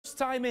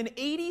time in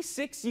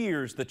 86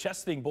 years, the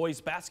Chesaning boys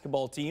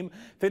basketball team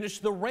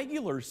finished the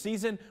regular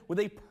season with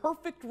a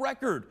perfect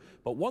record.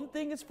 But one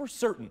thing is for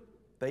certain,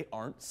 they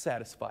aren't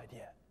satisfied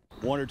yet.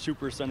 1 or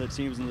 2% of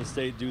teams in the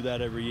state do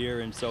that every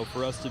year, and so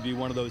for us to be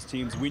one of those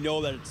teams, we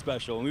know that it's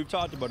special, and we've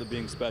talked about it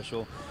being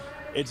special.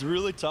 It's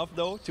really tough,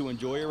 though, to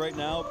enjoy it right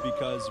now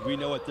because we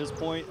know at this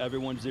point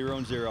everyone's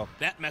 0-0.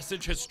 That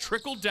message has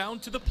trickled down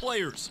to the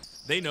players.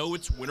 They know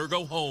it's win or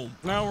go home.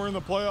 Now we're in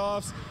the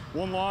playoffs.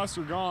 One loss,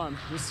 you're gone.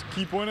 Just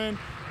keep winning,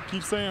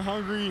 keep staying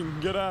hungry,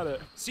 and get at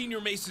it. Senior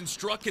Mason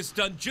Struck has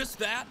done just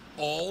that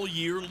all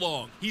year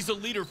long. He's a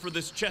leader for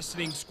this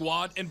Chesaning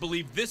squad and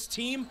believed this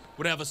team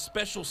would have a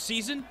special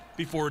season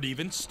before it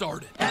even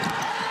started.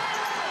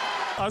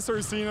 I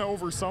started seeing it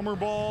over summer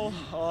ball.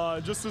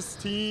 Just this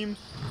team,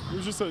 it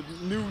was just a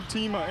new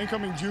team of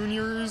incoming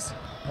juniors.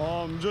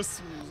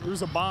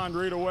 There's a bond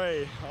right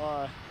away.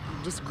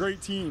 Just a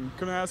great team.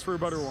 Couldn't ask for a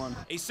better one.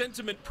 A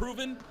sentiment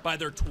proven by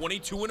their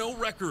 22-0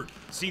 record.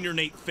 Senior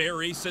Nate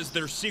Ferry says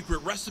their secret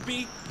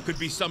recipe could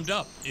be summed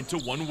up into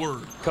one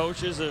word.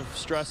 Coaches have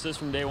stressed this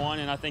from day one,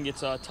 and I think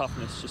it's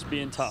toughness, just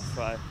being tough.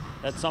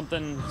 That's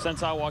something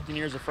since I walked in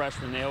here as a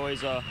freshman. They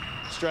always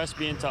stress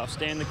being tough,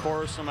 stay in the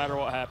course no matter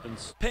what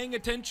happens. Paying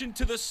attention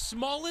to the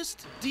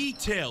smallest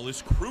detail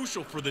is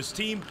crucial for this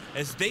team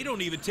as they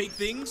don't even take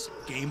things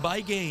game by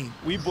game.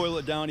 We boil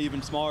it down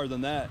even smaller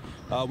than that.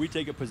 We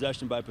take it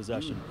possession by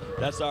possession.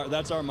 That's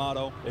our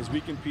motto, is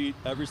we compete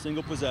every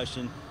single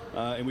possession.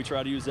 And we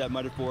try to use that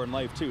metaphor in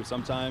life too.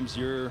 Sometimes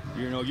you're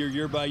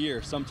year by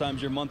year. Sometimes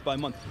you're month by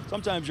month.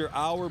 Sometimes you're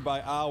hour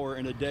by hour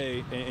in a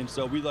day. And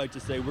so we like to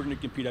say we're going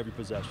to compete every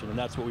possession, and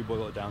that's what we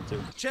boil it down to.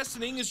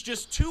 Chesaning is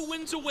just 2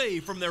 wins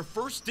away from their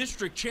first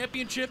district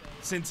championship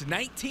since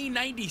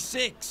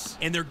 1996,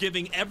 and they're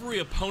giving every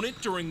opponent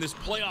during this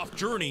playoff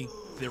journey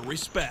their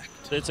respect.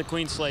 It's a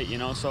clean slate,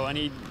 so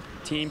any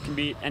team can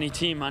beat any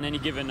team on any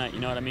given night, you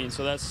know what I mean?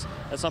 So that's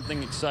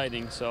something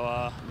exciting. So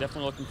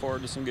definitely looking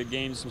forward to some good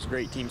games, some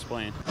great teams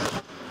playing.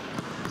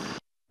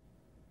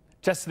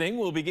 Chesaning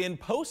will begin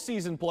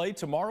postseason play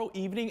tomorrow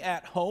evening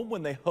at home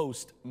when they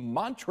host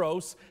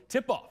Montrose.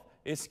 Tip-off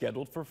is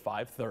scheduled for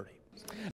 5:30.